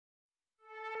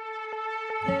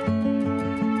My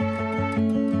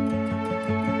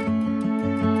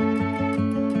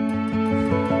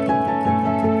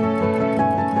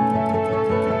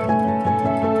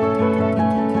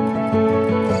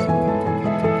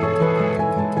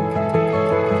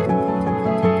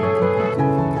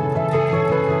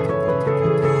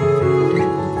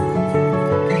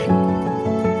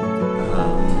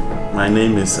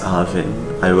name is Arvin.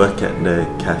 I work at the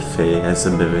cafe as a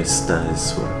barista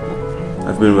as well.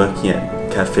 I've been working at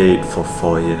Cafe 8 for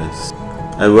 4 years.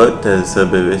 I worked as a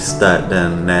barista at the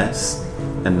Nest,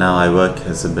 and now I work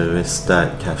as a barista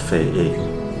at Cafe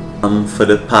 8. For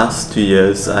the past 2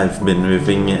 years, I've been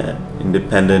living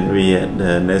independently at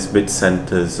the Nesbitt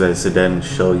Centre's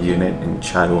residential unit in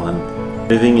Taiwan.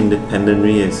 Living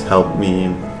independently has helped me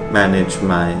manage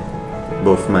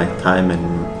both my time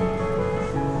and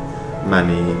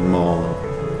money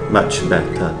much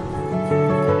better.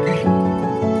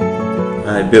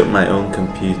 I built my own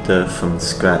computer from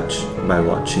scratch by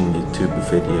watching YouTube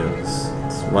videos.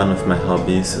 It's one of my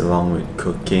hobbies along with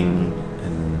cooking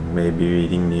and maybe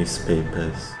reading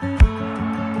newspapers.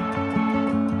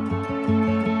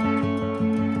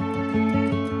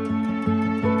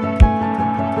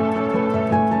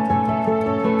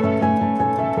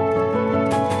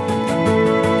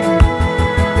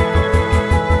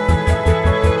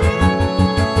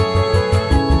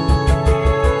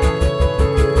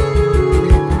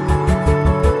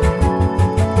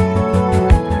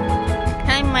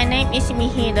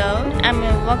 I'm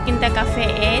working the Cafe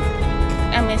 8.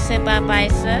 I'm a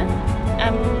supervisor.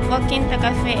 I'm working the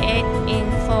Cafe 8 in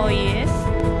 4 years.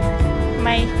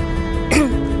 My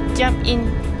job in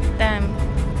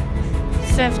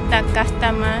serve the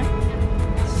customer,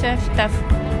 serve the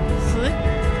food,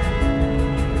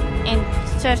 and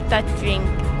serve the drink.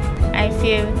 I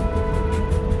feel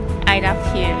I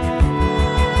love here.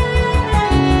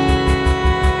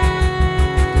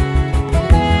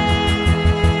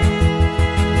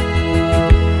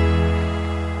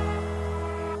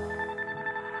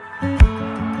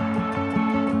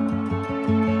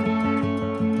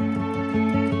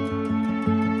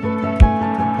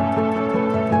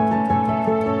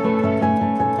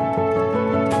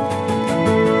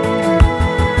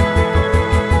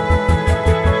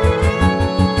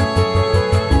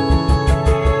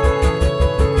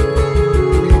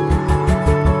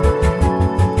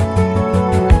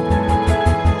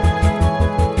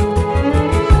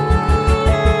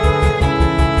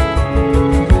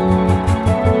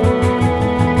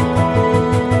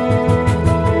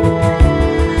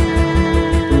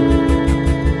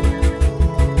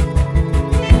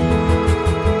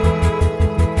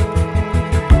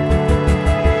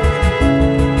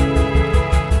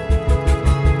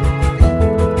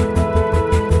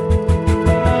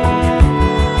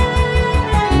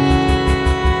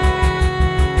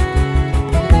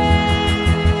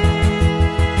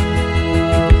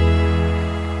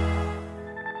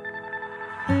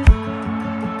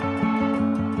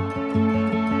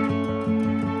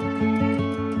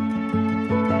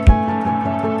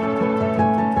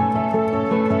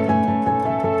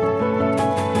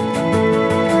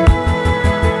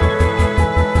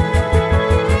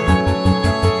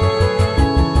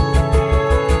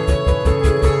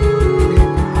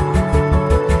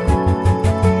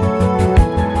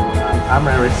 I'm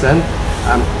Harrison.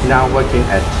 I'm now working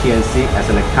at TNC as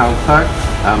an account clerk.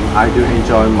 I do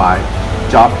enjoy my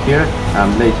job here.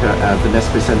 Later, the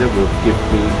Nesbitt Centre will give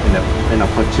me an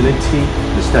opportunity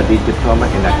to study diploma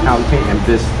in accounting and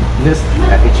business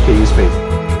at HKU Space.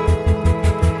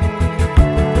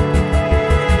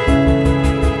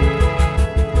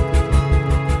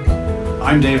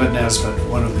 I'm David Nesbitt,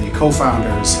 one of the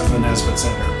co-founders of the Nesbitt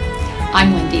Centre.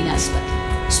 I'm Wendy Nesbitt.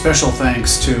 Special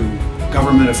thanks to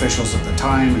government officials at the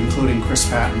time, including Chris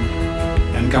Patton,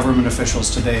 and government officials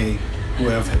today who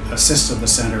have assisted the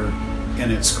Centre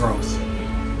in its growth.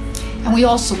 And we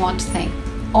also want to thank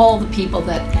all the people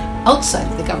that outside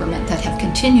of the government that have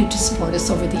continued to support us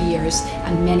over the years,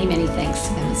 and many, many thanks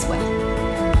to them as well.